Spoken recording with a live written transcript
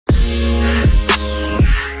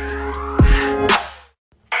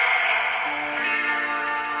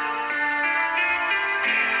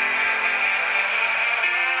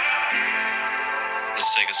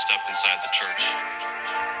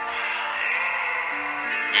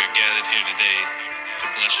We are gathered here today to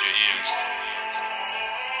bless your ears.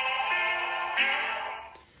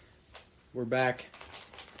 We're back.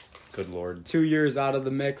 Good Lord. 2 years out of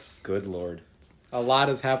the mix. Good Lord. A lot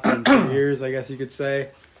has happened in 2 years, I guess you could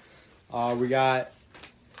say. We got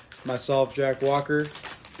myself, Jack Walker,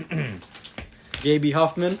 Gaby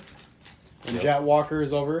Huffman, and Yep. Jack Walker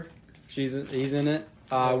is over. He's in it.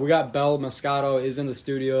 We got Belle Moscato is in the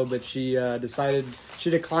studio, but she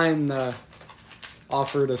declined the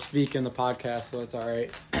offer to speak in the podcast, so it's all right.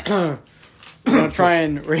 we're gonna try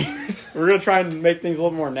and make things a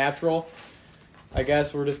little more natural. I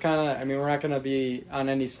guess we're just kind of. We're not gonna be on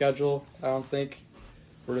any schedule. I don't think.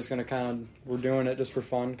 We're just gonna we're doing it just for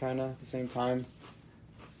fun, kind of at the same time.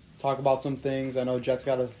 Talk about some things. I know Jet's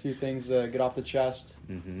got a few things to get off the chest.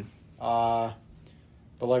 Mm-hmm. But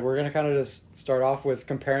we're gonna kind of just start off with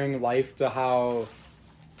comparing life to how,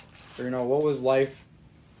 what was life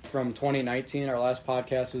from 2019. Our last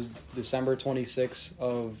podcast was December 26th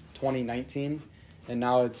of 2019, and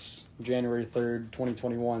now it's January 3rd,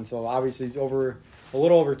 2021. So obviously, it's a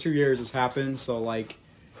little over 2 years has happened. So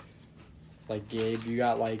Gabe, you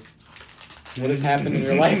got what has happened in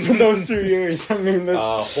your life in those 2 years?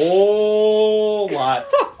 A whole lot.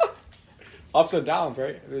 Ups and downs,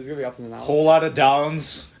 right? There's gonna be ups and downs. Whole lot of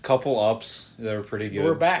downs, couple ups. They were pretty good.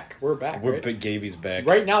 We're back. We're We're right? Gaby's back.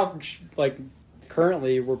 Right now,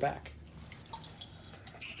 currently, we're back.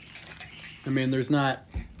 There's not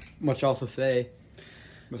much else to say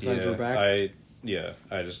besides we're back.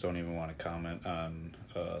 I just don't even want to comment on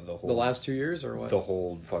the whole... The last 2 years, or what? The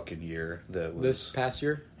whole fucking year that was... This past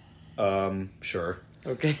year? Sure.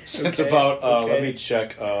 Okay. Since Okay. about, Okay. let me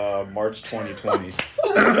check, March 2020.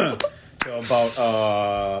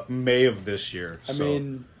 About May of this year.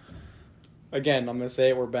 Again, I'm going to say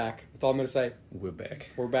it, we're back. That's all I'm going to say. We're back.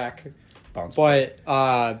 We're back. Bounce But,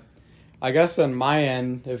 I guess on my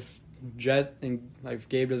end, if Jet and if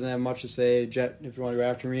Gabe doesn't have much to say, Jet, if you want to go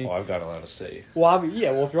after me. Oh, I've got a lot to say. Well, if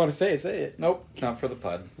you want to say it, say it. Nope, not for the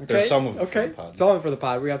pod. Okay. There's some of it okay. for the pod. Some of it for the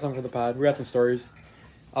pod. We got some for the pod. We got some stories.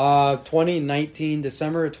 2019,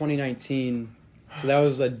 December of 2019. So that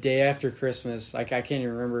was a day after Christmas. I can't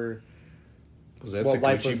even remember Was that what the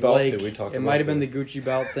life Gucci was belt like. that we talked about? It might have been the Gucci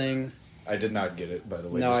belt thing. I did not get it, by the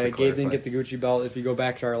way. No, just to Gabe didn't clarify. get the Gucci belt. If you go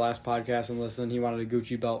back to our last podcast and listen, he wanted a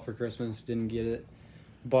Gucci belt for Christmas. Didn't get it.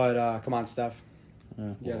 But come on, Steph.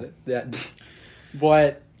 Get it? Yeah.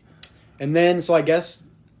 But, and then, so I guess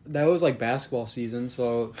that was basketball season.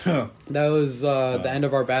 So that was the end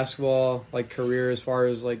of our basketball career as far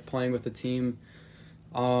as playing with the team.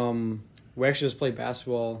 We actually just played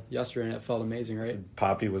basketball yesterday and it felt amazing, right?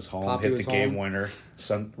 Poppy was home, Poppy hit was the game home. winner,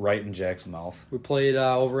 right in Jack's mouth. We played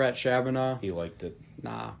over at Shabana. He liked it.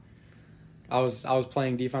 Nah. I was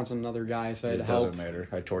playing defense on another guy, so I had It to help. doesn't matter.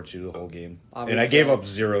 I torched you the whole game. Obviously. And I gave up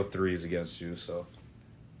 0 threes against you, so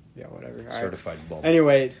Yeah, whatever. All right. certified bum.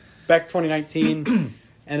 Anyway, back 2019,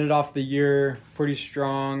 ended off the year pretty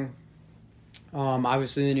strong.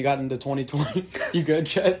 Obviously, then you got into 2020. You good,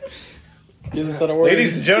 Chet? He hasn't said a word.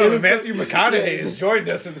 Ladies and gentlemen, He hasn't Matthew said- McConaughey has joined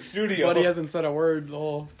us in the studio. But he hasn't said a word the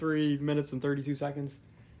whole 3 minutes and 32 seconds.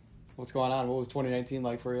 What's going on? What was 2019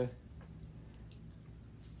 like for you?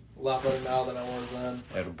 A lot better now than I was then.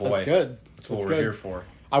 Attaboy. That's good. That's what That's we're good. here for.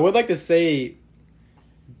 I would like to say,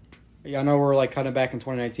 I know we're kind of back in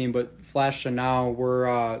 2019, but flash to now,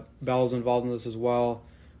 we're Belle's involved in this as well.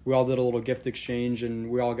 We all did a little gift exchange, and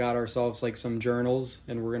we all got ourselves some journals,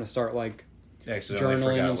 and we're gonna start Accidentally journaling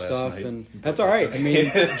forgot and last stuff, night. and that's all right.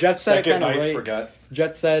 Jet said it Second kind of night, right. forgot.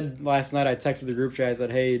 Jet said last night, I texted the group chat. I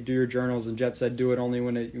said, "Hey, do your journals," and Jet said, "Do it only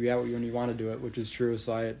when you want to do it," which is true.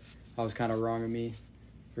 So I was kind of wrong of me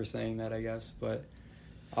for saying that, I guess. But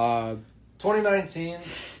 2019,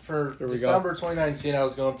 for There we go. December 2019, I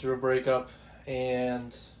was going through a breakup,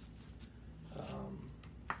 and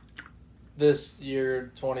this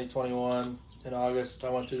year, 2021, in August, I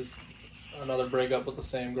went to another breakup with the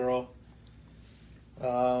same girl.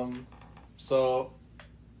 So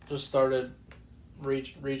just started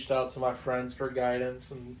reached out to my friends for guidance,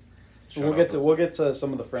 and we'll get to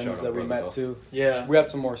some of the friends Shout out, that we brother met Bill. too. yeah, We got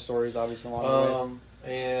some more stories, obviously, along the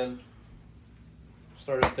way. and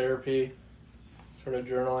started therapy, started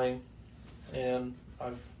journaling, and I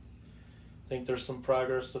think there's some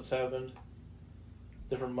progress that's happened.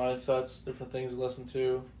 Different mindsets, different things to listen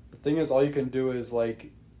to. The thing is, all you can do is you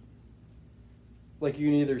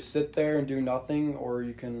can either sit there and do nothing, or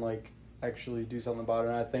you can actually do something about it.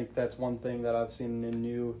 And I think that's one thing that I've seen in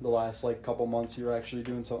you the last couple months. You're actually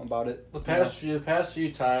doing something about it. The past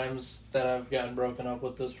few times that I've gotten broken up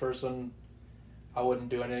with this person, I wouldn't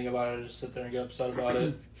do anything about it. I'd just sit there and get upset about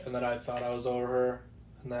it, and then I thought I was over her,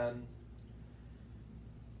 and then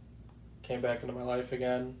came back into my life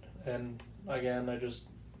again, and again I just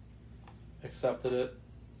accepted it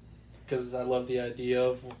because I love the idea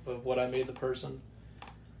of what I made the person.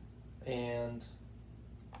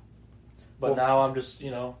 But now I'm just,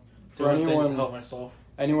 doing things to help myself.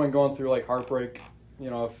 Anyone going through like heartbreak, if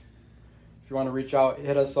you want to reach out,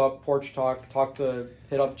 hit us up, Porch Talk,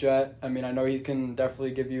 hit up Jet. I mean, I know he can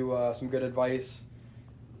definitely give you some good advice.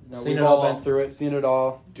 We've all been through it, seen it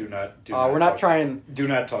all. Do not we're not trying. Do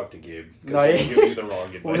not talk to Gabe. No, He'll give you the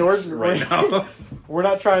wrong advice now. We're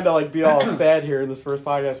not trying to like be all sad here in this first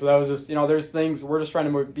podcast, but that was just there's things we're just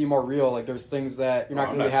trying to be more real. Like there's things that you're not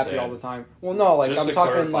going to be happy sad. all the time. Well, no, like Just I'm to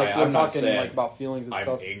talking clarify, like we're I'm not talking sad. like about feelings and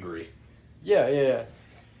stuff. I'm angry. Yeah.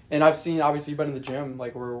 And I've seen, obviously, you've been in the gym.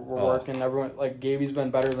 Like, we're working. Everyone, like, Gaby's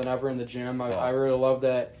been better than ever in the gym. I really love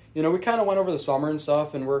that. We kind of went over the summer and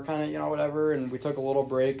stuff, and we're kind of, whatever, and we took a little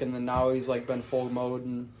break, and then now he's, like, been full mode,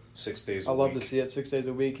 and 6 days a I week. love to see it. 6 days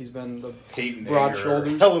a week. He's been the Peyton broad Anger,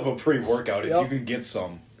 shoulders. hell of a pre-workout. Yep. If you can get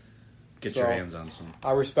some, get your hands on some.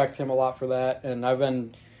 I respect him a lot for that, and I've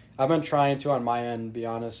been trying to on my end, to be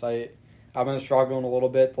honest. I've been struggling a little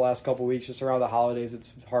bit the last couple of weeks, just around the holidays.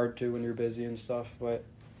 It's hard to when you're busy and stuff, but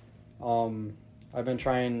I've been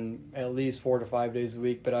trying at least 4 to 5 days a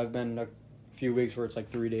week, but I've been a few weeks where it's like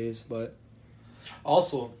 3 days. But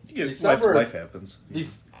also, Life happens.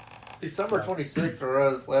 December 26th, or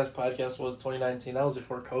as last podcast was 2019. That was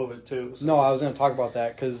before COVID too. So. No, I was going to talk about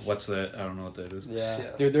that because What's that? I don't know what that is.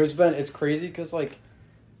 Yeah, dude. It's crazy because like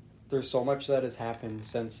there's so much that has happened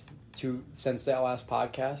since that last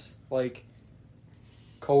podcast. Like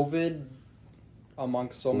COVID,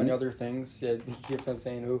 amongst so many other things. Yeah, he keeps on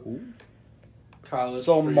saying who. College.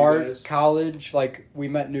 So college, like we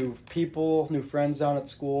met new people, new friends down at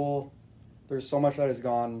school. There's so much that has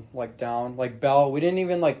gone like down. Like Belle, we didn't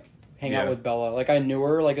even like hang out with Bella. Like I knew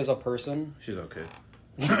her like as a person. She's okay.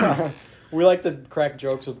 We like to crack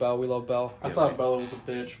jokes with Belle. We love Belle. I thought Bella was a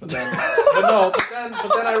bitch, but then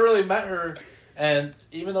I really met her, and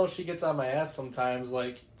even though she gets on my ass sometimes,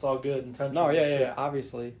 like it's all good intention. No, yeah,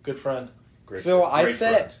 obviously. Good friend. So I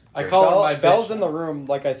call her my Belle's bitch. in the room,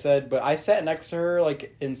 like I said, but I sat next to her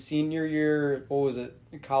like in senior year. What was it?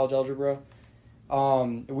 College algebra.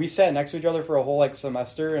 We sat next to each other for a whole like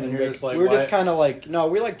semester, and you're just like, we were just kind of like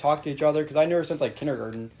we like talked to each other because I knew her since like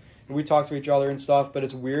kindergarten, and we talked to each other and stuff. But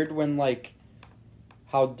it's weird when like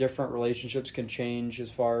how different relationships can change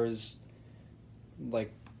as far as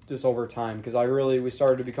like just over time. Because we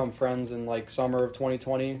started to become friends in like summer of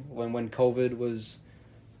 2020 when COVID was.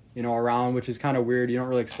 Around, which is kind of weird. You don't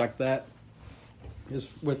really expect that,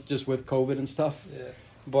 just with COVID and stuff. Yeah.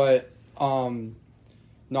 But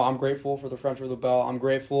no, I'm grateful for the friendship with Belle. I'm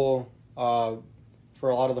grateful for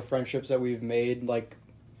a lot of the friendships that we've made. Like,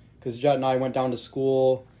 because Jet and I went down to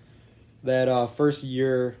school that first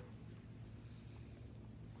year.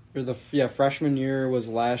 Or freshman year was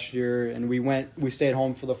last year, and we stayed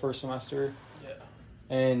home for the first semester. Yeah.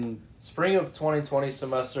 And spring of 2020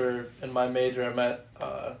 semester in my major, I met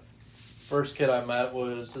first kid I met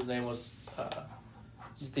his name was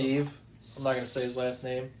Steve. I'm not gonna say his last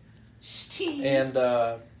name. Steve.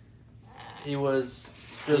 And he was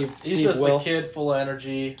he's just a kid full of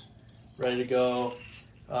energy, ready to go.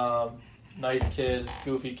 Nice kid,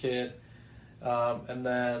 goofy kid. And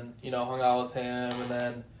then hung out with him, and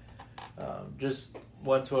then just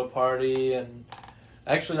went to a party. And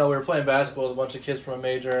actually, no, we were playing basketball with a bunch of kids from a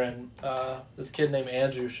major, and this kid named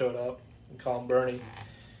Andrew showed up. We call him Bernie.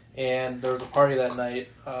 And there was a party that night.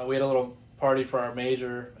 We had a little party for our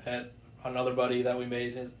major at another buddy that we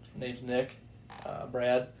made. His name's Nick,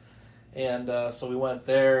 Brad. And so we went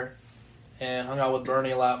there and hung out with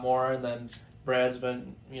Bernie a lot more. And then Brad's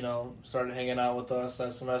been, started hanging out with us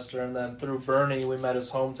that semester. And then through Bernie, we met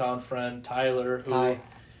his hometown friend, Tyler, who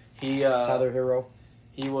Tyler Hero.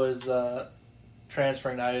 He was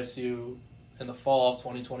transferring to ISU in the fall of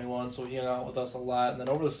 2021, so he hung out with us a lot. And then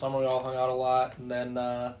over the summer, we all hung out a lot. And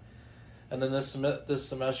then this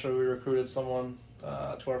semester, we recruited someone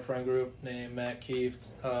to our friend group named Matt Keefe.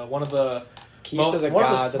 One of the Keefe is a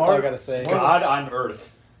god. That's all I gotta say. God on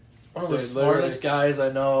earth. One of the smartest guys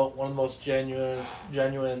I know. One of the most genuine,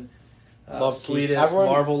 sweetest,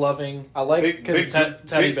 Marvel-loving. I like because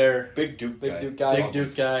teddy bear. Big Duke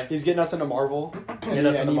guy. He's getting us into Marvel.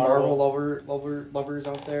 Any Marvel lovers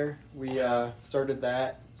out there? We started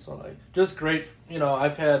that. So just great.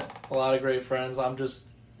 I've had a lot of great friends. I'm just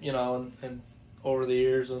and over the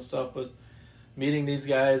years and stuff, but meeting these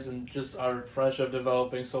guys and just our friendship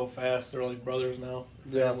developing so fast. They're like brothers now.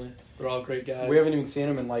 Family. They're all great guys. We haven't even seen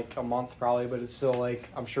them in like a month probably, but it's still like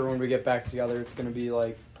I'm sure when we get back together, it's gonna be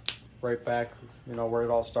like right back, where it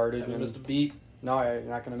all started. We missed a beat. No, you're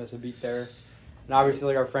not gonna miss a beat there. And obviously,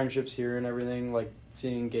 like our friendships here and everything, like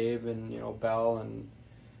seeing Gabe and Belle and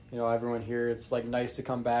everyone here, it's like nice to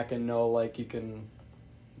come back and know like you can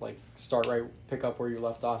like pick up where you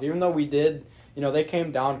left off. Even though we did, they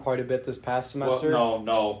came down quite a bit this past semester. Well,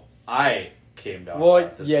 no, I came down.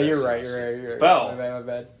 Well, this yeah, past you're right. semester. You're right. Belle My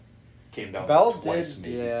bad. came down. Belle twice, did,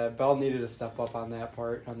 maybe. yeah. Belle needed to step up on that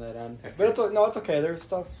end, but it's okay. There's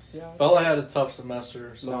stuff. Yeah. Bella had a tough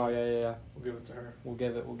semester, so No, yeah. we'll give it to her. We'll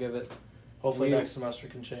give it. Hopefully We- next semester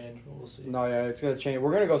can change, but we'll see. No, yeah, it's gonna change.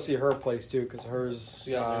 We're gonna go see her place too, because hers.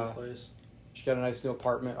 She got a new place. She got a nice new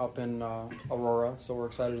apartment up in Aurora, so we're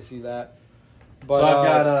excited to see that. But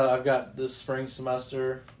So I've got this spring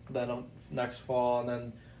semester, then next fall, and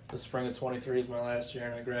then the spring of 23 is my last year,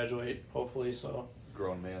 and I graduate hopefully. So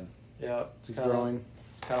Grown man. yeah, he's growing.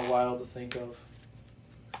 It's kind of wild to think of.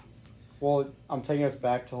 Well, I'm taking us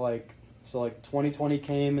back to 2020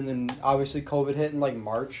 came, and then obviously COVID hit in like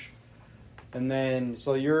March, and then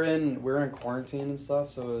so we're in quarantine and stuff.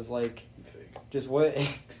 So it was like just what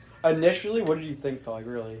initially, what did you think though? Like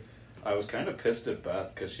really? I was kind of pissed at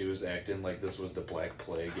Beth because she was acting like this was the Black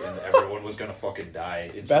Plague and everyone was gonna fucking die.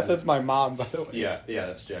 And Beth is my mom, by the way. Yeah,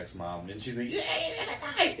 that's Jack's mom, and she's like, "Yeah, you're gonna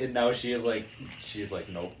die." And now she's like,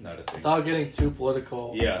 "Nope, not a thing." Without getting too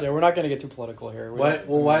political. Yeah. Yeah, we're not gonna get too political here.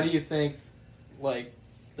 Why do you think, like,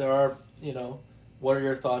 there are, what are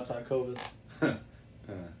your thoughts on COVID?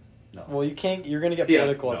 No. Well, you can't. You're gonna get Yeah,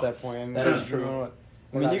 political at no. that point. I mean, That is true.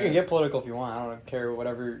 I mean, you can get political if you want. I don't care.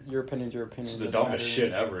 Whatever your opinion's your opinion. It's the Doesn't dumbest matter.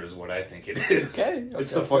 shit ever, is what I think it is. Okay,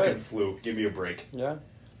 It's the okay, fucking good. flu. Give me a break. Yeah,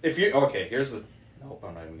 If you here's the. No,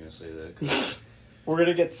 I'm not even gonna say that. 'cause- we're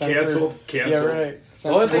gonna get censored. Canceled. Yeah, we're gonna Only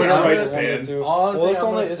censor thing one I'm or gonna- two. Only Well, thing it's I'm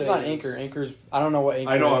only gonna it's say not is- Anchor. Anchor's. I don't know what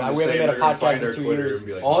Anchor. I know. is. I'm We just haven't saying made a they're gonna podcast find in our 2 Twitter years. and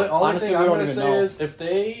be like, Only Honestly, thing we I'm don't gonna even say know. is if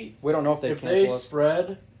they We don't know if they cancel us.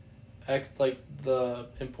 spread the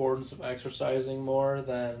importance of exercising more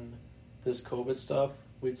than this COVID stuff,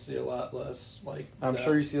 we'd see a lot less I'm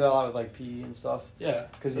sure you see that a lot with like PE and stuff. Yeah,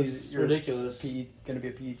 'Cause it's you're ridiculous. PE gonna be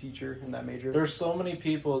a PE teacher in that major. There's so many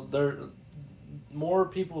people. More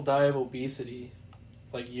people die of obesity,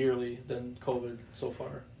 yearly, than COVID so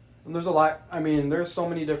far. And there's a lot. I mean, there's so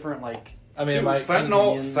many different I mean,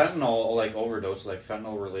 fentanyl overdose,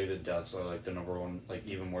 fentanyl related deaths are the number one,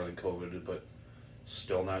 even more than COVID, but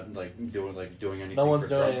still not doing anything. no one's for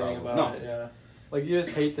doing drug anything problems. about it. Yeah. you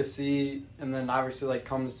just hate to see, and then obviously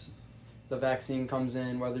the vaccine comes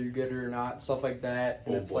in, whether you get it or not, stuff like that,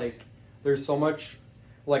 and Oh, it's boy. there's so much,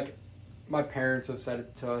 my parents have said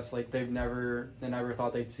it to us, they never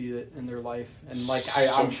thought they'd see it in their life, and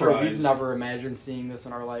I'm sure we've Surprise. never imagined seeing this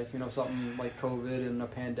in our life, something like COVID and a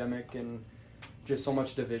pandemic and just so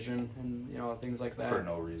much division and things like that. For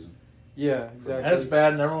no reason. Yeah, exactly. And it's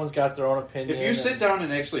bad, and everyone's got their own opinion. If you sit and- down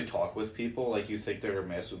and actually talk with people, you think they're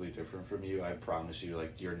massively different from you, I promise you,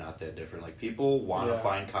 you're not that different. People want to Yeah.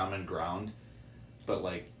 find common ground, but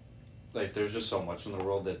there's just so much in the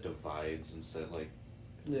world that divides instead.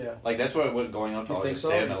 Yeah. That's what going out to You think so?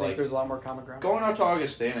 Augustana. You think there's a lot more common ground? Going out to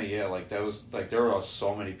Augustana, yeah, that was there were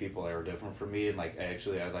so many people that were different from me, and I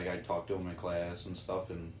talked to them in class and stuff,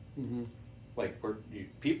 and Mm-hmm.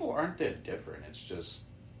 people aren't that different. It's just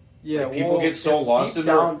Yeah, people get so if lost deep in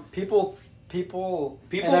their- down. People.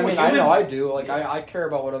 And I mean, I know I do. I care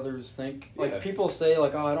about what others think. Yeah. People say, oh,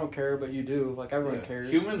 I don't care, but you do. Everyone Yeah.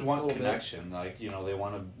 cares. Humans a want little bit. connection. They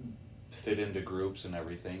want to fit into groups and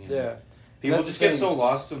everything. And Yeah. people That's just the get thing. so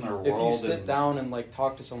lost in their world. If you sit and, down and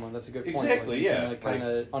talk to someone, that's a good point. Exactly, you yeah. can kind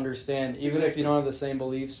of understand, even if you don't have the same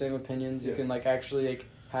beliefs, same opinions, you Yeah. can actually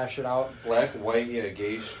hash it out. black, white,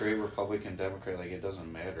 gay, straight, Republican, Democrat, it doesn't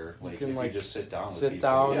matter. You If can, you just sit down with Sit people,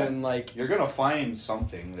 down yeah, and you're gonna find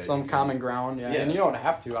something that some you can- common ground. Yeah. Yeah. And you don't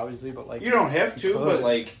have to, obviously, but You don't have you to, could.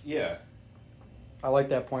 but yeah. I like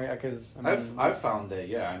that point because I've found that,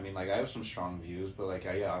 yeah. I have some strong views, but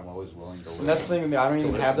I'm always willing to listen. And that's the thing with me. I don't to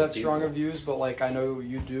even listen have to that strong people. of views, but I know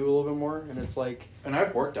you do a little bit more, and it's And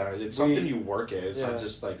I've worked on it. It's We- something you work at. It's Yeah. not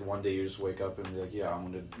just one day you just wake up and be like, yeah,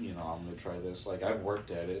 I'm gonna try this. I've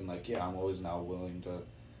worked at it, and I'm always now willing to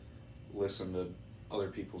listen to other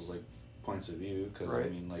people's points of view because Right.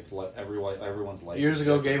 everyone's life. Years is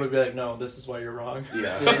ago, different. Gabe would be like, "No, this is why you're wrong."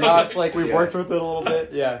 Yeah. Yeah, now it's we've Yeah. worked with it a little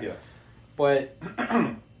bit. Yeah. Yeah. But,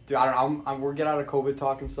 dude, I don't know. We're getting out of COVID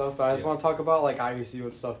talk and stuff, but I just Yeah. want to talk about IUCU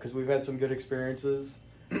and stuff because we've had some good experiences.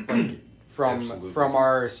 Absolutely. From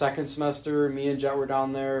our second semester, me and Jet were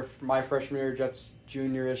down there. My freshman year, Jet's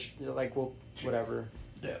junior-ish. Whatever.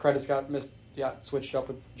 Yeah. Credits got switched up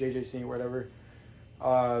with JJC or whatever.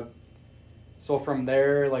 So from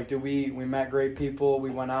there, we met great people. We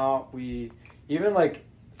went out. We even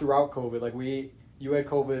throughout COVID, you had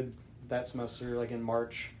COVID that semester, like in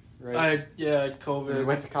March, right? I had And COVID. we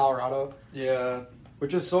went to Colorado, Yeah,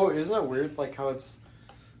 which is isn't it weird? Like how it's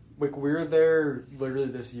like we're there literally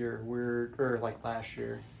this year, or like last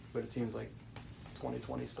year, but it seems like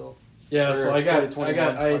 2020 still. yeah. Or So I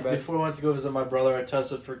 2021, my bad. before I went to go visit my brother, I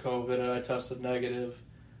tested for COVID and I tested negative,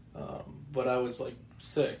 but I was like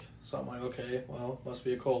sick. So I'm like, okay, well, must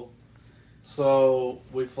be a cold. So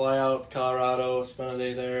we fly out to Colorado, spend a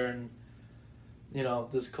day there, and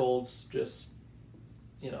this cold's just,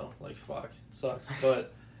 like fuck, it sucks.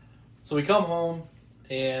 But so we come home,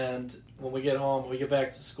 and when we get home, we get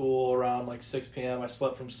back to school around like 6 p.m. I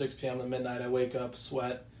slept from 6 p.m. to midnight. I wake up,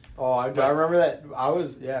 sweat. Oh, I remember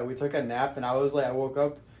that. We took a nap, and I woke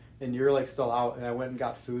up, and you were like still out, and I went and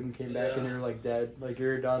got food and came back, and you were like dead, like you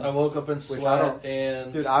were done. So I woke up in sweat,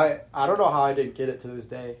 and dude, I don't know how I didn't get it to this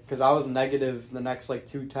day because I was negative the next like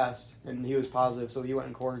 2 tests, and he was positive, so he went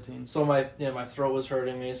in quarantine. so my throat was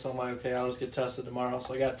hurting me. So I'm like, okay, I'll just get tested tomorrow.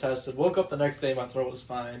 So I got tested. Woke up the next day, my throat was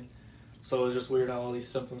fine. So it was just weird how all these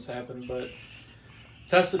symptoms happened, but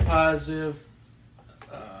tested positive.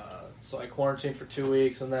 So I quarantined for 2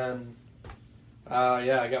 weeks, and then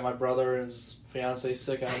I got my brother and his fiance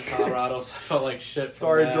sick out in Colorado, so I felt like shit.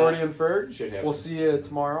 Sorry, that. Jordy and Ferg. Shit happens. We'll see you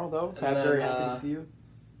tomorrow, though. And Very then, happy to see you.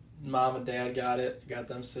 Mom and Dad got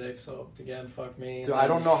them sick. So again, fuck me. Dude, I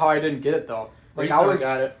don't know how I didn't get it though. Like Reese never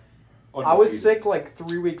got it. I was sick like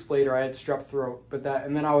 3 weeks later. I had strep throat, and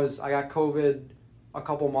then I got COVID a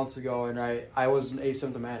couple months ago, and I was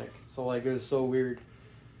asymptomatic. So like it was so weird.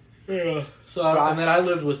 Yeah. So and then I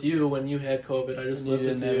lived with you when you had COVID. I just lived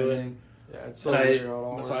with you, and yeah, it's so and weird. How it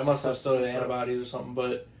all so I works. must have still had Stuff. antibodies or something.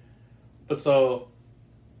 But so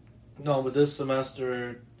no. But this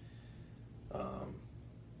semester,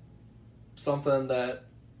 something that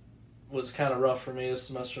was kind of rough for me this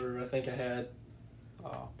semester. I think I had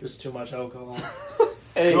just too much alcohol.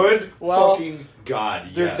 Hey, Good well, fucking God,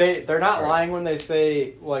 dude, yes. they're not Sorry. lying when they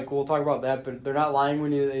say, like, we'll talk about that, but they're not lying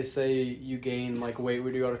when they say you gain, like, weight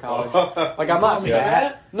when you go to college. Like, I'm not Yeah.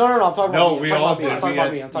 fat. No, I'm talking No, about me. we I'm all talking about me. did. I'm talking We about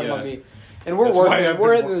had- me. I'm talking yeah. about me. And we're That's why working. I've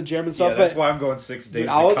We're been in the gym and stuff, Yeah, that's but why I'm going 6 days. dude,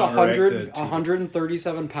 to I was counteract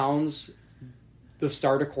 137 pounds the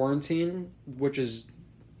start of quarantine, which is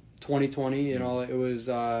 2020. You know, it was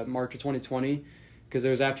March of 2020 because it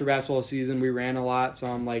was after basketball season. We ran a lot, so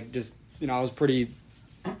I'm like I was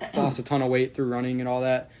lost a ton of weight through running and all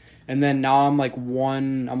that. And then now I'm like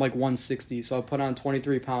 160, so I put on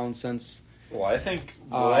 23 pounds since. Well, I think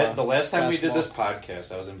the last time we did basketball. this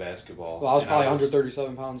podcast, I was in basketball. Well, I was and probably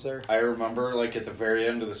 137 pounds there. I remember, like, at the very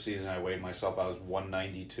end of the season, I weighed myself. I was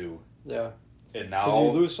 192. Yeah. And 'Cause now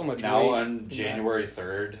you lose so much now weight. on January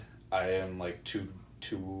 3rd, I am like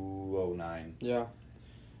 209. Yeah.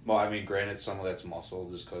 Well, I mean, granted, some of that's muscle,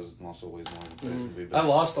 just because muscle weighs more than fat. We've been I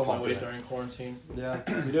lost all my pumping weight it. during quarantine. Yeah.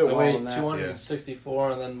 You did I well weighed on that.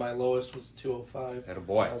 264, and then my lowest was 205. Had a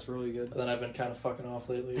boy. That's really good. But then I've been kind of fucking off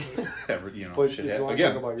lately. But shit if you hap- want to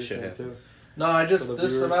again, talk about your shit thing happens. too, No, I just for the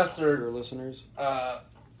this viewers, semester, for your listeners,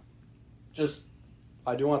 just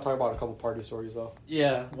I do want to talk about a couple party stories though.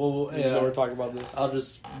 yeah. Well, Yeah, we're yeah. talking about this. I'll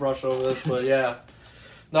just brush over this, but yeah.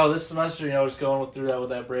 No, this semester, just going through that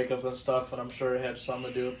with that breakup and stuff, and I'm sure it had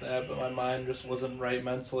something to do with that. But my mind just wasn't right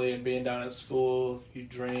mentally, and being down at school, you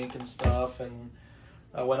drink and stuff, and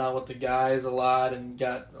I went out with the guys a lot and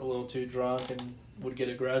got a little too drunk and would get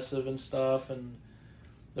aggressive and stuff. And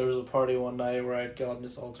there was a party one night where I'd gotten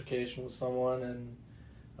this altercation with someone, and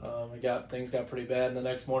things got pretty bad. And the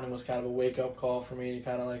next morning was kind of a wake up call for me to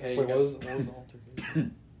kind of like, hey, Wait, you what was guys, the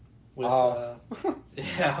altercation? with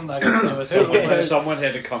yeah, I'm not gonna say what Someone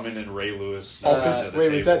had to come in and Ray Lewis. Wait, into the Wait,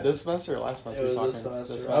 table. was that this semester or last semester? It was we're this talking?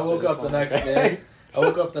 semester. I woke up the this next one. day. I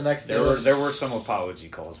woke up the next day. There were some apology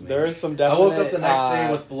calls made. There is some I definite. woke up the next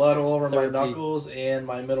day with blood all over therapy. my knuckles and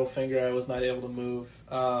my middle finger. I was not able to move.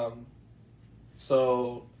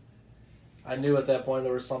 So I knew at that point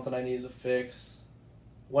there was something I needed to fix.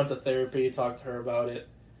 Went to therapy, talked to her about it.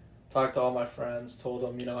 Talked to all my friends, told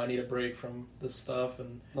them, I need a break from this stuff,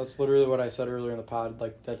 and That's literally what I said earlier in the pod.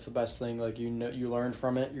 Like that's the best thing. Like you learn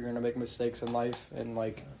from it. You're gonna make mistakes in life, and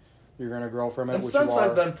like you're gonna grow from it. and which since you are.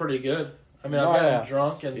 I've been pretty good. I mean, No, I've gotten yeah.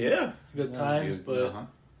 drunk and Yeah. good Yeah. times, but Uh-huh.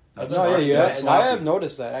 I've No, been yeah, That's and I sloppy. have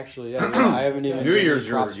noticed that actually. Yeah, I haven't even. New given Year's,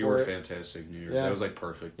 you props you were for it. fantastic. New Year's, Yeah. that was like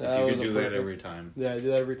perfect. Yeah, that if you was could a do that perfect- every time, Yeah, I do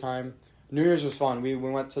that every time. New Year's was fun. We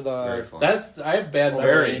went to very the fun. I have bad Oh,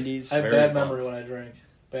 memory. very Andes. I have Very bad fun. memory when I drink.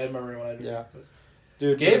 Bad memory when I drink. Yeah. But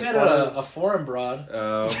Dude, Gabe as had far a as- foreign broad.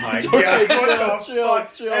 Oh my Okay, god!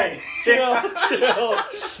 chill. Hey,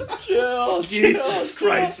 Chill. Jesus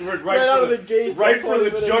Christ! We're Right out of the gates. right like for the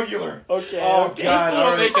 20 minutes. jugular. Okay. Oh, okay. God. Just a little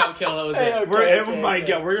alright. makeup kill. That was Hey, it. okay. We're oh my okay.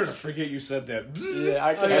 god, we're gonna forget you said that. Yeah,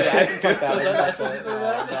 I can Okay. cut that. Was I not supposed to say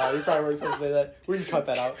that? No, you probably weren't supposed to say that. We can cut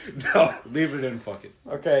that out. No, leave it in. Fuck it.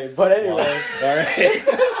 Okay, but anyway. All right.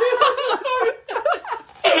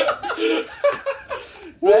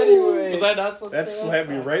 But anyway. Was I not supposed That to say slapped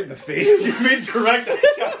me right in the face. You made direct eye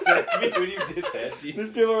contact with me when you did that. These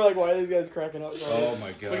Jesus. people are like, why are these guys cracking up? Oh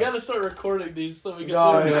my god. We gotta start recording these so we can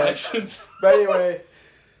No, see yeah. reactions. But anyway,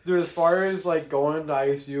 dude, as far as like going to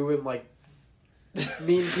ISU and like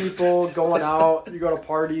meeting people, going out, you go to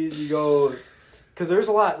parties, you go. Because there's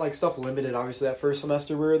a lot like stuff limited. Obviously, that first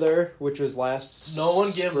semester we were there, which was last. No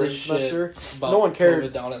one gives a spring shit about No one cared.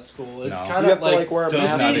 COVID down at school. It's No. kind You of have to like wear a does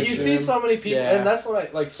mask. not in the you gym. see so many people, Yeah. and that's what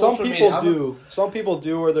I like. Some Social people media, do. Some people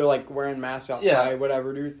do where they're like wearing masks outside, Yeah.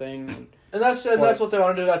 whatever, do your thing. and that's what they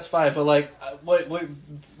want to do. That's fine. But like, what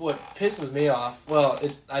pisses me off? Well,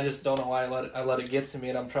 I just don't know why I let it get to me,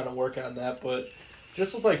 and I'm trying to work on that. But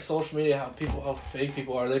just with like social media, how fake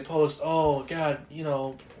people are. They post, oh God,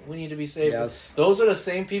 we need to be safe. Yes. Those are the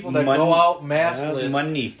same people that Money. go out maskless.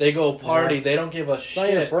 Money. They go party. Yeah. They don't give a It's not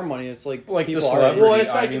even shit. for money. It's like Like the people celebrity- are. Well,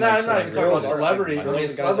 it's like, I mean, nah, like I'm not even talking about celebrities are celebrities. like I mean, girls and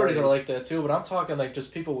guys celebrities our are age. like that too, but I'm talking like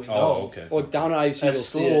just people we know. Oh, okay. Well, down at ISU, At you'll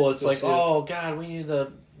see school, it. it's You'll like, see it. oh God, we need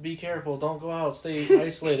to be careful. Don't go out. Stay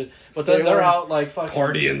isolated. But Stay then they're home. out like fucking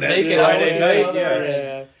Partying that making Friday out with night, each other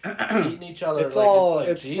yeah. and eating each other. It's like, all.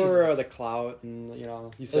 It's, It's like, for Jesus. the clout, and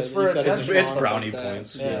you said for you said attention. It's wrong. brownie like that.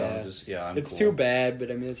 points. Yeah. I'm It's cool. too bad, but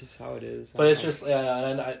I mean, it's just how it is. But it's just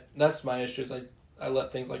and that's my issue. Is I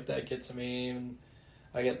let things like that get to me, and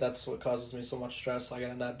that's what causes me so much stress. I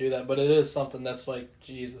gotta not do that. But it is something that's like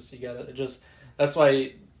Jesus. You gotta that's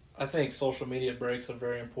why I think social media breaks are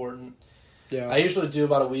very important. Yeah. I usually do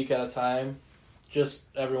about a week at a time, just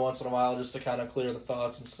every once in a while, just to kind of clear the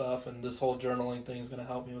thoughts and stuff. And this whole journaling thing is going to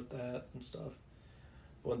help me with that and stuff.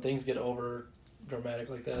 When things get over dramatic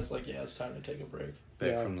like that, it's like, yeah, it's time to take a break. Back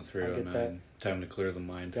Yeah, from the I get 309. Time to clear the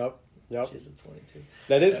mind. Yep. She's at 22.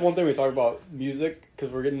 That is Yeah. one thing we talk about music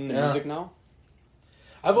because we're getting into Yeah. music now.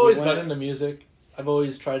 I've always We been went- into music. I've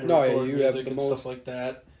always tried to No, yeah, record you have music the and most- stuff like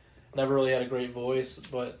that. Never really had a great voice,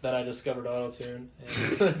 but then I discovered autotune,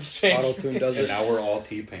 and it's changed. Auto-tune does And it. now we're all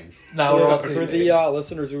T-Pain. Now we're all For the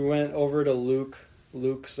listeners, we went over to Luke's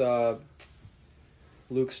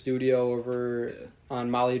studio over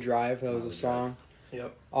on Molly Drive. That was a Molly song.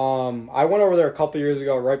 Yep. I went over there a couple years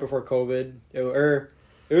ago, right before COVID.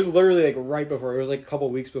 It was literally like right before. It was like a couple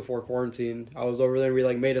weeks before quarantine. I was over there. And we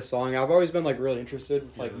like made a song. I've always been like really interested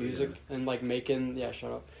with like Yeah, music and like making. Yeah,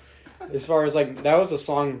 shut up. As far as like that was the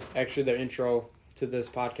song, actually the intro to this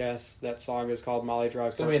podcast. That song is called Molly Drive.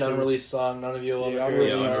 It's gonna be an Part 2. unreleased song. None of you will Yeah, ever hear Yeah,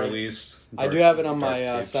 it. Unreleased. unreleased. I do have it on Dark my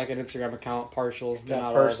tapes. second Instagram account, partial. It's got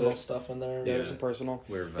not all of personal it. stuff in there. Yeah, Yeah. there's some personal.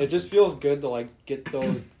 We're It just feels good to like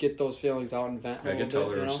get those feelings out and vent. A I little could tell bit,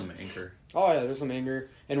 there you was know? some anchor. Oh yeah, there's some anger,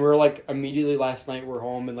 and we're like immediately last night we're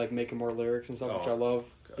home and like making more lyrics and stuff, which I Oh, love.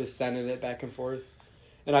 God. Just sending it back and forth.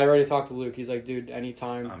 And I already talked to Luke. He's like, dude,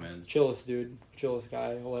 anytime, I'm in. chillest dude, chillest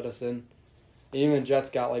guy. He'll let us in. And even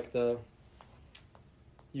Jet's got like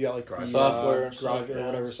you got like the Software and garage stuff, or yeah,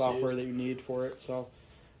 whatever just software use. that you need for it. So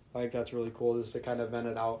I think that's really cool, just to kind of vent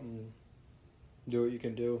it out and do what you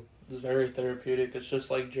can do. It's very therapeutic. It's just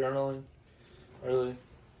like journaling, really.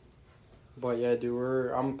 But yeah,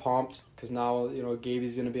 dude, I'm pumped because now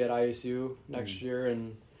Gabe's gonna be at ISU next year,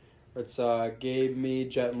 and it's Gabe, me,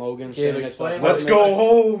 Jet, and Logan. Gabe, staying at the explain Let's apartment. go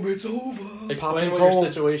home. It's over. Explain Poppy's what your home.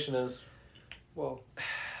 situation is. Well,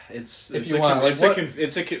 If you want, like,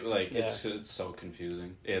 it's so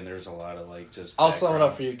confusing, and there's a lot of like just. I'll sum it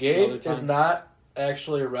up for you. Gabe All the time. is not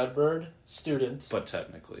actually a Redbird student, But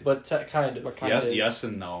technically, but kind of. But kind yes, of is. yes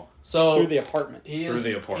and no. So through the apartment. he through is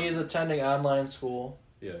the apartment. he is attending online school,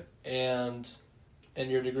 Yeah, and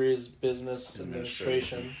your degree is business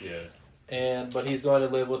administration. Yeah. But he's going to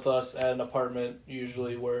live with us at an apartment,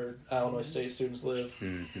 usually where Illinois State students live.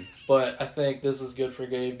 Mm-hmm. But I think this is good for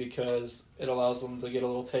Gabe because it allows him to get a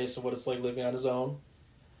little taste of what it's like living on his own.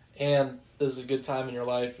 And this is a good time in your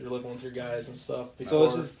life. You're living with your guys and stuff. So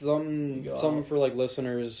this before is you go something out. for like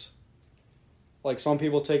listeners. Like some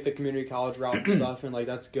people take the community college route and stuff, and like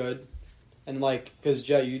that's good. And like, cause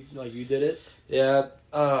Jet, you did it. Yeah.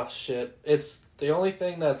 Oh, shit. It's the only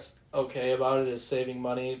thing that's okay about it is saving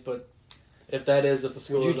money, but if the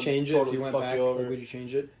school Would you doesn't change it totally if you went fuck back? you over. Like, would you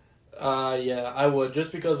change it? Yeah, I would,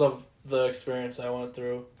 just because of the experience I went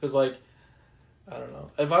through. Because, like, I don't know.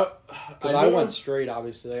 If Because I went straight,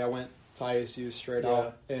 obviously. Like, I went to ISU straight Yeah.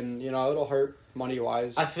 out, and it'll hurt. money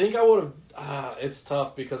wise. I think I would have. It's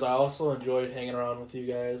tough because I also enjoyed hanging around with you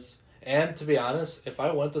guys. And to be honest, if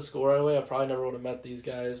I went to school right away, I probably never would have met these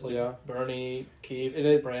guys like Yeah. Bernie, Keith,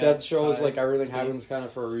 And Brad, that shows Ty, like everything Steve. happens kind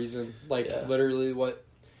of for a reason. Like Yeah. literally what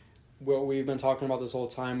we've been talking about this whole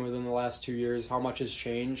time within the last 2 years, how much has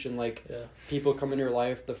changed, and like Yeah. people come into your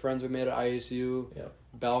life, the friends we made at ISU, Yeah.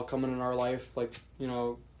 Bell coming in our life, like, you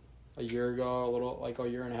know, a year ago, a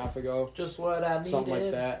year and a half ago, Just what I needed. something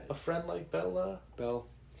like that. A friend like Bella. Bell.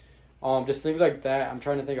 Just things like that. I'm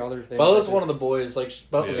trying to think of other things. Bella's that one of the just- boys. Like,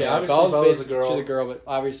 okay, Yeah. obviously Bella's a girl. She's a girl, but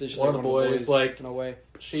obviously she's One like of the one boys, like- in a way.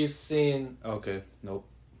 She's seen Okay, nope.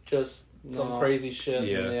 just some No. crazy shit.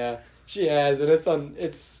 Yeah. She has, and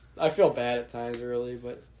it's. I feel bad at times, really,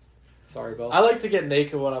 but sorry, Bell. I like to get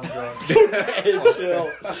naked when I'm drunk. Hey,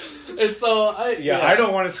 chill. And so I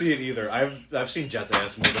don't want to see it either. I've seen Jet's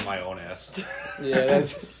ass more than my own ass. Yeah,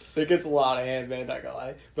 it gets a lot of hand, man. Not gonna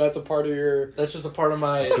lie, but that's a part of your. That's just a part of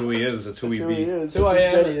my. That's who he is. That's who That's he who be. he is. That's who That's I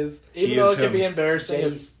am. Jenny is. Even He though is it can him. be embarrassing,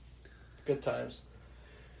 Jenny. it's good times.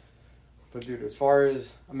 But dude, as far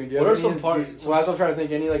as do you What have are some any- parts- So as I'm trying to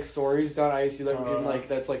think, any like stories down at ISU that we didn't Uh, like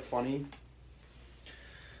that's like funny.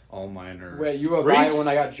 All mine are. Wait, you have Reese- when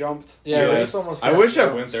I got jumped. Yeah, Yeah. Reese almost. I got wish I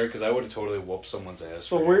jumped. went there because I would have totally whooped someone's ass.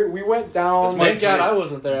 So for it. we went down. That's my Thank God dream. I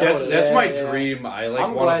wasn't there. I That's would've- that's Yeah, my yeah. dream. I like I'm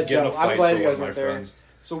want glad to get in a Joe- I'm fight glad for you one guys of my went there. friends.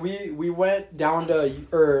 So we went down to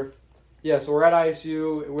so we're at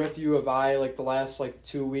ISU. We went to U of I like the last like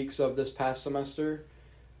 2 weeks of this past semester.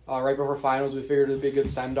 Right before finals, we figured it'd be a good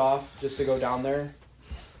send off just to go down there.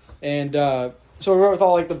 And so we went with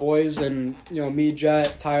all like the boys and me,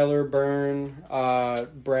 Jet, Tyler, Byrne,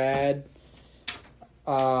 Brad.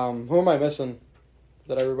 Who am I missing? Is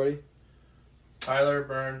that everybody? Tyler,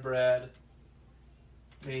 Byrne, Brad,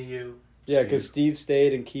 me, you. Yeah, because Steve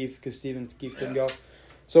stayed and Keith, because Steve and Keith couldn't go.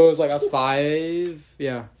 So it was like us 5.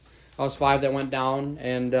 Yeah, us 5 that went down,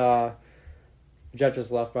 and Jet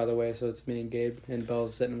just left, by the way. So it's me and Gabe, and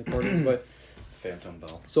Bell's sitting in the corner. But Phantom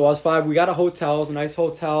Bell. so us 5, we got a hotel. It was a nice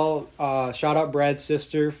hotel. Shout out Brad's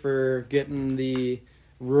sister for getting the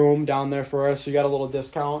room down there for us. She got a little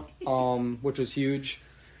discount, which was huge.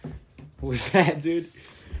 What was that, dude?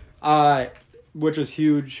 Which was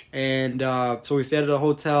huge, and so we stayed at a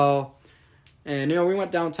hotel, and we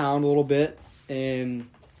went downtown a little bit, and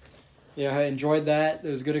I enjoyed that. It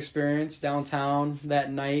was a good experience downtown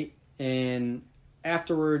that night, and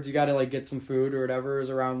afterwards you got to like get some food or whatever. It was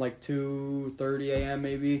around like 2:30 a.m.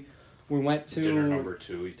 maybe. We went to Dinner number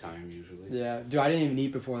 2 time usually. Yeah, dude, I didn't even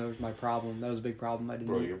eat before. That was my problem. That was a big problem. I didn't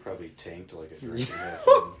Bro, eat. you're probably tanked like a drinking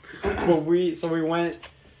But we went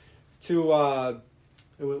to what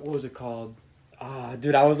was it called?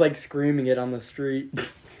 Dude, I was like screaming it on the street.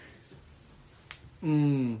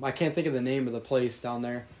 I can't think of the name of the place down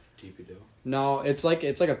there. Deepy Dough. No, it's like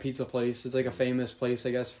a pizza place. It's like a famous place,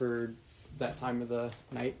 I guess, for that time of the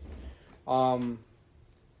night. God,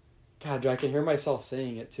 dude, I can hear myself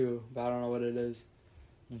saying it too, but I don't know what it is.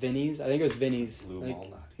 Vinny's? I think it was Vinny's. Blue I think-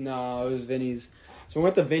 Walnut. No, it was Vinny's. So we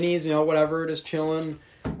went to Vinny's, whatever, just chilling.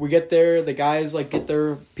 We get there, the guys like get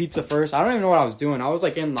their pizza first. I don't even know what I was doing. I was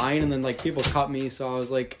like in line, and then like people cut me, so I was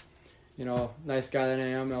like, nice guy that I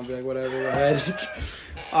am. And I'll be like, whatever, go ahead.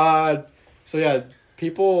 So yeah,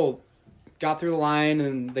 people got through the line,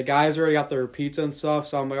 and the guys already got their pizza and stuff.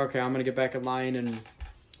 So I'm like, okay, I'm gonna get back in line, and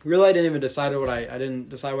really I didn't even decide I didn't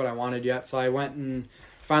decide what I wanted yet. So I went and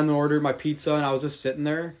finally ordered my pizza, and I was just sitting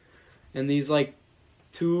there, and these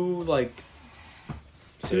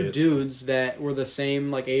two dudes that were the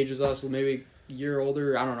same like age as us, maybe a year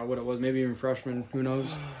older. I don't know what it was, maybe even freshmen. Who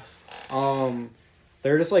knows?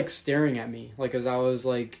 They were just like staring at me, like as I was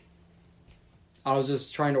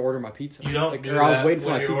just trying to order my pizza. You don't like, do or I was that waiting for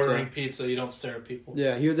when my you're pizza. ordering pizza. You don't stare at people.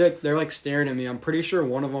 Yeah, they're like staring at me. I'm pretty sure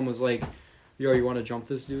one of them was like, "Yo, you want to jump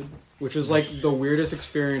this dude?" Which was like the weirdest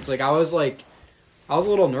experience. Like I was a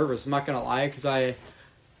little nervous. I'm not gonna lie, because I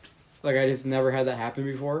just never had that happen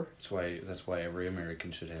before. That's why every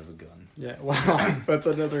American should have a gun. Yeah, wow, that's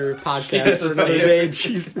another podcast for Jesus, another yeah. day.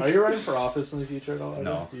 Jesus. Are you running for office in the future at all?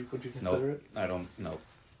 No. Would you consider it? I don't. No,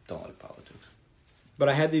 don't like politics. But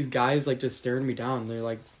I had these guys like just staring me down. They're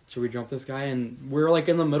like, "Should we jump this guy?" And we're like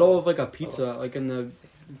in the middle of like a pizza, like in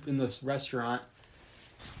this restaurant,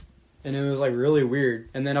 and it was like really weird.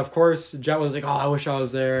 And then of course Jet was like, "Oh, I wish I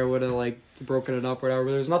was there. I would have like broken it up, or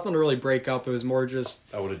whatever." There's nothing to really break up. It was more just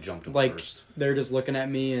I would have jumped him like first. they're just looking at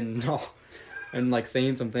me and and like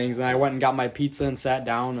saying some things. And I went and got my pizza and sat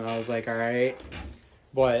down, and I was like, "All right."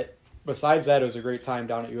 But besides that, it was a great time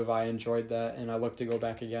down at U of I. Enjoyed that, and I look to go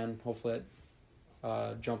back again. Hopefully it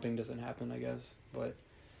jumping doesn't happen, I guess. But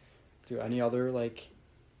do any other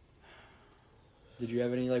Did you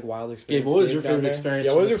have any like wild Gabe, experience? what was your down favorite there? experience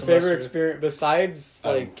Yeah, from what was your the favorite semester? experience besides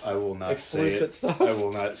like I will not say explicit it. stuff? I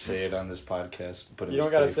will not say it on this podcast, but it You was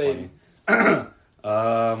don't gotta pretty say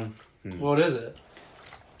funny. What is it?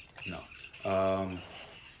 No.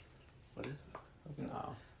 What is it?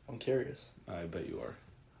 No. I'm curious. I bet you are.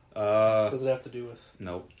 What does it have to do with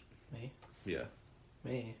Nope. me? Yeah.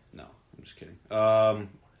 Me? No. I'm just kidding.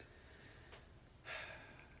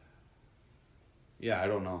 Yeah, I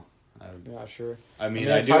don't know. I'm not sure. I mean,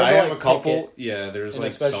 it's I hard to, have like, a couple. pick Yeah, there's And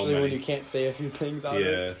like especially so many. when you can't say a few things out of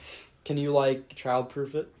it. Yeah. Can you like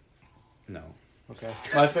childproof it? No. Okay.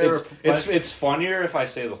 My favorite. It's funnier if I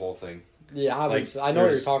say the whole thing. Yeah, Like, obviously. I know what you're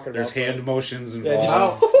there's- talking about. There's but- hand motions Yeah,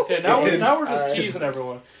 involved. Now, okay, now we're just Alright. teasing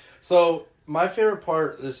everyone. So my favorite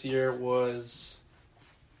part this year was,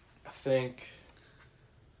 I think.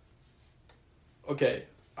 Okay,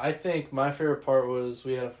 I think my favorite part was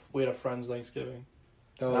we had a friends Thanksgiving.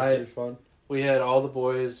 That was I- pretty fun. We had all the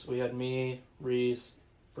boys. We had me, Reese,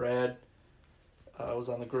 Brad. Was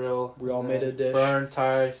on the grill. We all And made then a dish. Bern,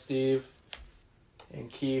 Ty, Steve,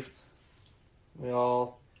 and Keith. We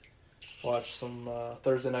all watched some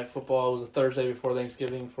Thursday night football. It was a Thursday before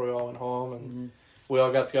Thanksgiving before we all went home, and Mhm. we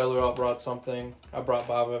all got together. We all brought something. I brought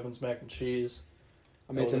Bob Evans mac and cheese.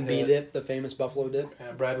 I That made was some a bee hit. dip, the famous buffalo dip.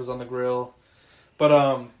 And Brad was on the grill.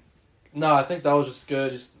 But no, I think that was just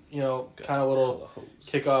good. Just kind of a little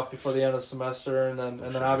kickoff before the end of the semester, and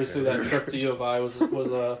then obviously that trip to U of I was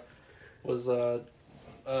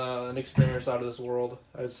an experience out of this world.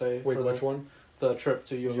 I'd say. Wait, for which one? the trip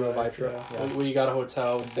to U of I trip, Yeah. yeah. We got a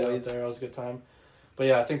hotel. We stayed out Blades. there. It was a good time. But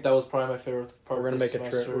yeah, I think that was probably my favorite part. We're gonna this make a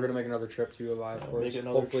semester. trip. We're gonna make another trip to U of I, of Yeah, course. make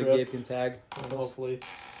another Hopefully, trip. Gabe can tag. And hopefully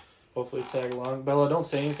tag along. Bella, don't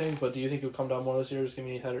say anything. But do you think you'll come down more this year? Just give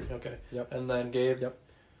me a header. Okay. Yep. And then Gabe. Yep.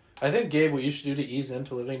 I think Gabe, what you should do to ease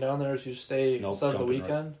into living down there is you stay Nope, instead of the jumping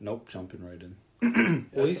weekend. Right. Nope, jumping right in.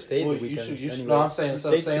 Well, he stayed the you weekends should, anyway. no, I'm saying He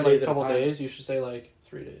instead of stayed saying 2 like days a at a couple time. days, you should say like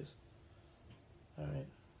 3 days. All right,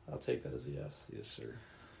 I'll take that as a yes. Yes, sir.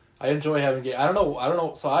 I enjoy having Gabe. I don't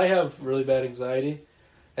know. So I have really bad anxiety,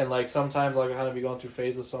 and like sometimes I'll kind of be going through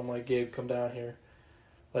phases. So I'm like, Gabe, come down here,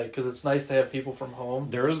 like because it's nice to have people from home.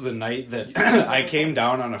 There was the night that I came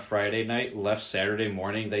down on a Friday night, left Saturday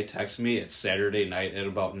morning. They text me it's Saturday night at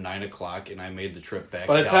about 9:00, and I made the trip back.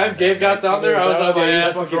 By the down time that Gabe got night. down there, I was on my Yeah,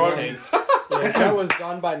 ass fucking growing. tanked. Yeah, Cat was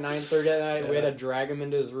done by 9:30 at night. We had Yeah. to drag him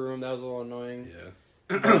into his room. That was a little annoying.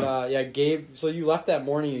 Yeah, But yeah, Gabe. So you left that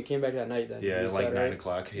morning. You came back that night then. yeah, You like said,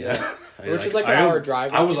 9:00. Yeah, Which is like an hour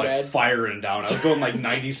drive. I was not too like bad. firing down. I was going like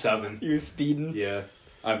 97. You was speeding. Yeah,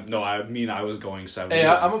 I was going 70. Hey,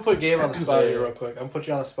 I'm gonna put Gabe on the spot here real quick. I'm gonna put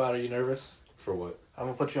you on the spot. Are you nervous? For what? I'm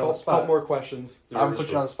gonna put you on the Couple spot. more questions. I'm gonna Nervous put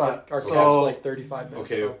for- you on the spot. Our So cap's like 35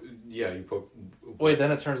 minutes. Okay, so- yeah, you put. wait,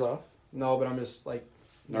 then it turns off. No, but I'm just like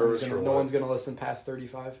Nervous for no what? one's gonna listen past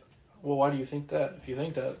 35. Well, why do you think that? If you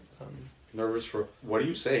think that, Nervous for what are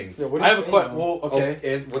you saying? Yeah, what I have a question. Well, okay. Oh,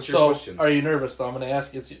 and what's your So, question? are you nervous? Though I'm gonna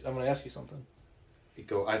ask you. I'm gonna ask you something.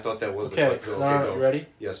 Go. I thought that was the Okay. question. No, Okay, no, go. you ready?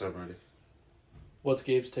 Yes, I'm ready. What's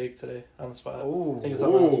Gabe's take today on the spot? Ooh, Think of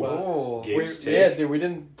something on the spot. ooh. Gabe's Yeah, take. dude, we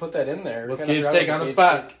didn't put that in there. What's Kinda Gabe's forgot take about on the Gabe's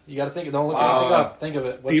spot? take. You gotta think. Don't look anything up. Think of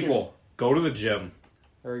it. What's your- People, go to the gym.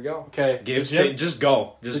 There we go. okay. Gabe's the gym. take. Just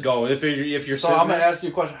go. Just go. If you're So sitting I'm gonna there- ask you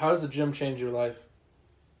a question. How does the gym change your life?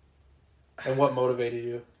 And what motivated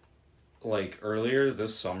you? like earlier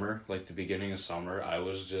this summer, like the beginning of summer, I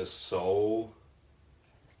was just so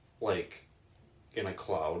like in a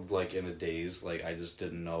cloud, like in a daze, like I just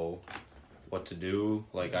didn't know what to do.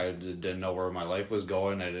 Like I didn't know where my life was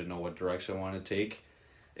going. I didn't know what direction I wanted to take.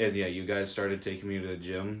 And yeah, you guys started taking me to the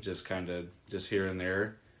gym, just here and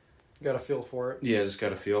there. Got a feel for it. Yeah, just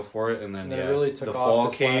got a feel for it, and then And then it yeah, really took the off fall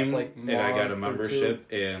this came, last, like, and I got a month or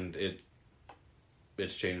membership, and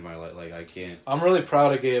it's changed my life. Like I can't. I'm really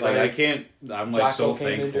proud of Gabe. Like I can't. I'm like Jocko so came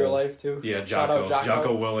thankful. into your life too. Yeah, Shout out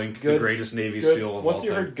Jocko Willink, the Good- greatest Navy Good. SEAL of Once all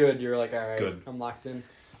you time. heard good, you're like, all right, Good. I'm locked in.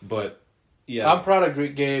 But yeah, I'm proud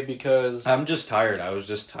of Gabe because I'm just tired. I was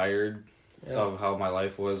just tired yeah. of how my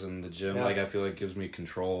life was in the gym. Yeah. Like I feel like it gives me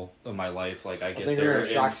control of my life. Like I get think there, you're gonna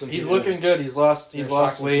shock and, some he's people. looking good. He's lost You're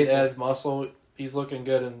shocked some weight, people. added muscle. He's looking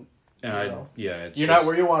good, and and you I know. it's you're just, not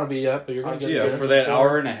where you want to be yet, but you're gonna get yeah there. for that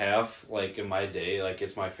hour and a half. Like in my day, like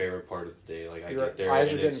it's my favorite part of the day. Like I Your get there, eyes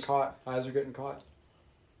are and getting it's, caught. Eyes are getting caught.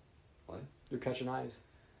 What? You're catching eyes.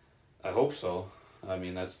 I hope so. I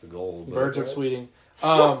mean that's the goal. But Birds are tweeting.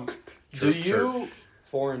 Do Chirp, you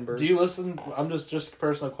Foreign birds. do you listen? I'm just a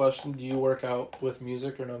personal question. Do you work out with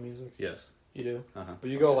music or no music? yes, You do. But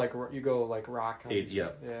you go like rock. Yeah.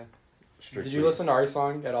 Yeah. strictly. Did you listen to our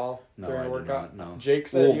song at all No, during I the did workout? not, no. Jake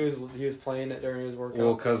said Well- he was playing it during his workout.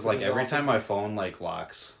 Well, because like It was every awesome. time my phone like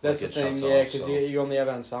locks, That's like, the it thing, shuts yeah, off, because so- you only have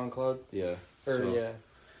it on SoundCloud. yeah. Or So- yeah,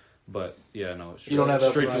 But yeah, no. You don't have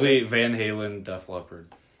that strictly Van Halen, Def Leppard.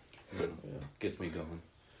 You know, Yeah. Gets me going.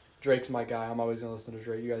 Drake's my guy. I'm always gonna listen to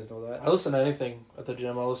Drake. You guys know that. I listen to anything at the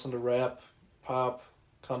gym. I listen to rap, pop,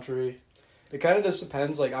 country. It kind of just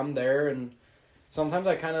depends. Like I'm there, and sometimes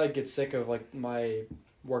I kind of like get sick of like my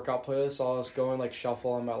workout playlist. So I'll just go and like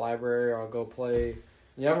shuffle on my library, or I'll go play.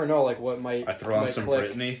 You never know, like what might. I throw on might some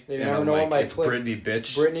click. Britney. You and never I'm know what like, might it's click. Britney,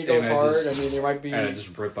 bitch. Britney goes and hard. just- I mean, there might be. And I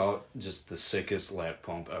just rip out just the sickest lap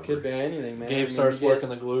pump ever. Could be anything, man. Gabe I mean, starts you get- working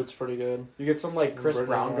the glutes pretty good. You get some like Chris Britney's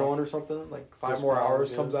Brown on. going or something. Like 5 Chris more Brown,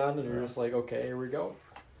 hours yeah. comes on, and you're Yeah. just like, okay, here we go.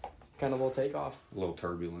 Kind of a little takeoff. Low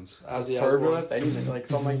turbulence. Ozzy Turbulence, anything like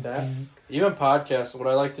something like that. Even podcasts. What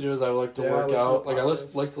I like to do is I like to Yeah, I work listen to out. Like I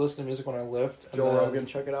podcasts. like to listen to music when I lift. and Joe then Rogan,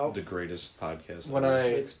 check it out. The greatest podcast. When ever. I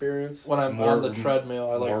Experience. when I'm More- on the treadmill,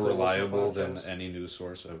 I like more to reliable listen to than podcasts. any news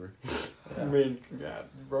source ever. I mean, yeah,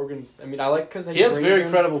 Rogan's. I mean, I like because He has very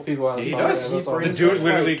credible people on his He podcast. does. That's all. He The brings dude in,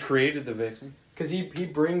 literally like- created the vaccine. because he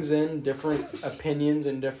brings in different opinions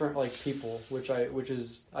and different like people, which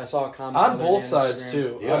is I saw a comment on the other both day on sides Instagram.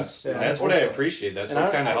 too. Yes, Yeah, that's on what both I sides. appreciate. That's And what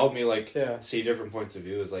I- kind I- of helped me like Yeah. see different points of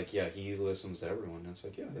view. Is like, yeah, he listens to everyone. It's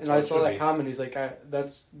like, yeah, that's And how I it saw should that be. comment. He's like,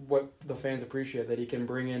 that's what the fans appreciate, that he can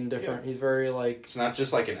bring in different. He's very like. It's not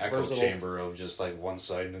just like an echo Versatile. chamber of just like one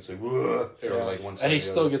side and it's like, "Whoa," or Yeah. like one side. And he the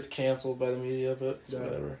still other. gets canceled by the media, but it's Yeah.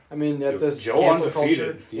 whatever. I mean, at this Joe cancel undefeated.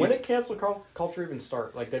 culture. He- When did cancel culture even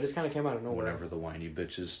start? Like, they just kind of came out of nowhere. Whenever the whiny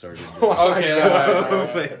bitches started. Oh, Okay, my all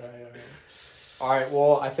God. right. All right,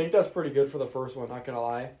 well, I think that's pretty good for the first one. Not gonna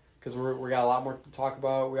lie, because we got a lot more to talk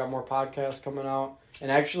about. We got more podcasts coming out, and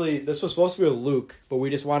actually, this was supposed to be with Luke, but we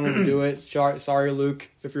just wanted to do it. Sorry, Luke,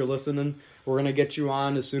 if you're listening. We're gonna get you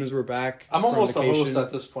on as soon as we're back. I'm from almost a host vacation. at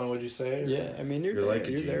this point. Would you say? Yeah, I mean, you're You're there. like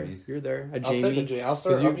a You're there. Jamie. You're there. A I'll Jamie. take a Jamie. I'll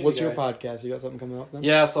start. 'Cause I'll be what's the your guy. podcast? You got something coming up then?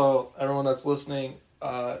 Yeah, so everyone that's listening,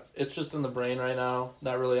 it's just in the brain right now.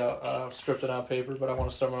 Not really scripted on paper, but I want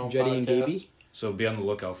to start my own Jetty podcast. and Gaby. So be on the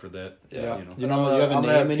lookout for that. Yeah. You know, You know, I'm you have a gonna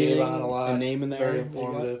name, have Gabe anything, on a lot. a name in there. Very that you got?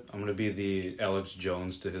 informative. I'm gonna be the Alex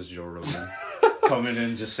Jones to his Joe Rogan, coming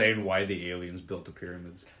in just saying why the aliens built the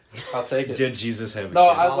pyramids. I'll take it. Did Jesus have a No,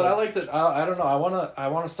 kid? what I like to, I don't know. I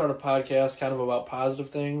want to start a podcast kind of about positive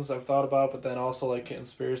things I've thought about, but then also like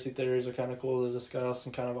conspiracy theories are kind of cool to discuss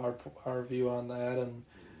and kind of our view on that. And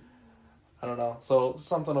I don't know. So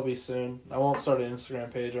something will be soon. I won't start an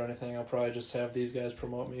Instagram page or anything. I'll probably just have these guys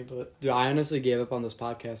promote me. But Dude, I honestly gave up on this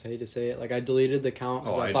podcast. I hate to say it. Like, I deleted the account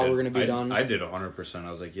because I thought did. we were going to be I- done. I did 100%. I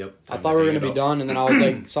was like, yep. I time thought we were hang going to it be up. done, and then I was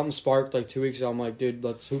like, something sparked like 2 weeks ago. I'm like, dude,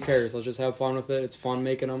 who cares? Let's just have fun with it. It's fun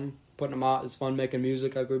making them, putting them out. It's fun making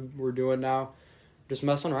music like we're doing now. Just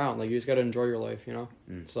messing around. Like, you just got to enjoy your life, you know?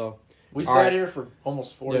 Mm. So, we All sat right. here for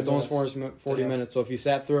almost 40 yeah, it's minutes. almost 40 Yeah. minutes. So, if you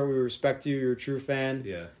sat through it, we respect you. You're a true fan.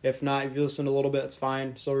 Yeah. If not, if you listened a little bit, it's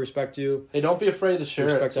fine. Still respect you. Hey, don't be afraid to share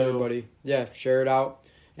Respect it. Too. everybody. Yeah, share it out.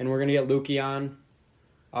 And we're going to get Lukey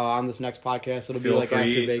on this next podcast. It'll be like after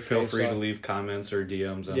vacation. Feel free so. to leave comments or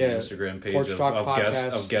DMs on Yeah, the Instagram page Porch of Talk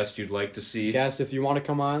Podcast. guests you'd like to see. Guest, if you want to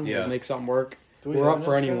come on, Yeah. we'll make something work. Do we We're have up an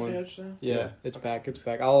for Instagram anyone. page now? Yeah, Yeah. it's back. It's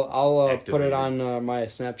back. I'll put it Activated. on my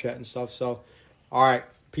Snapchat and stuff. So, all right.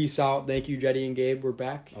 Peace out. Thank you, Jetty and Gabe. We're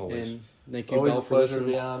back. Always. And thank It's you, always Bell, a for pleasure to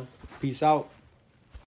listening. be on. Peace out.